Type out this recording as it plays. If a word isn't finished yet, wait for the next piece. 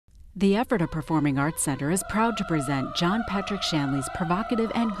The Ephrata Performing Arts Center is proud to present John Patrick Shanley's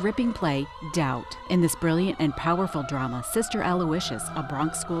provocative and gripping play, Doubt. In this brilliant and powerful drama, Sister Aloysius, a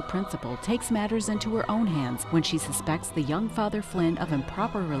Bronx school principal, takes matters into her own hands when she suspects the young Father Flynn of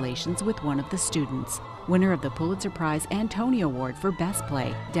improper relations with one of the students. Winner of the Pulitzer Prize and Tony Award for Best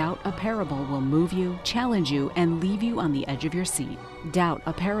Play, Doubt, a Parable will move you, challenge you, and leave you on the edge of your seat. Doubt,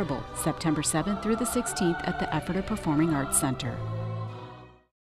 a Parable, September 7th through the 16th at the Ephrata Performing Arts Center.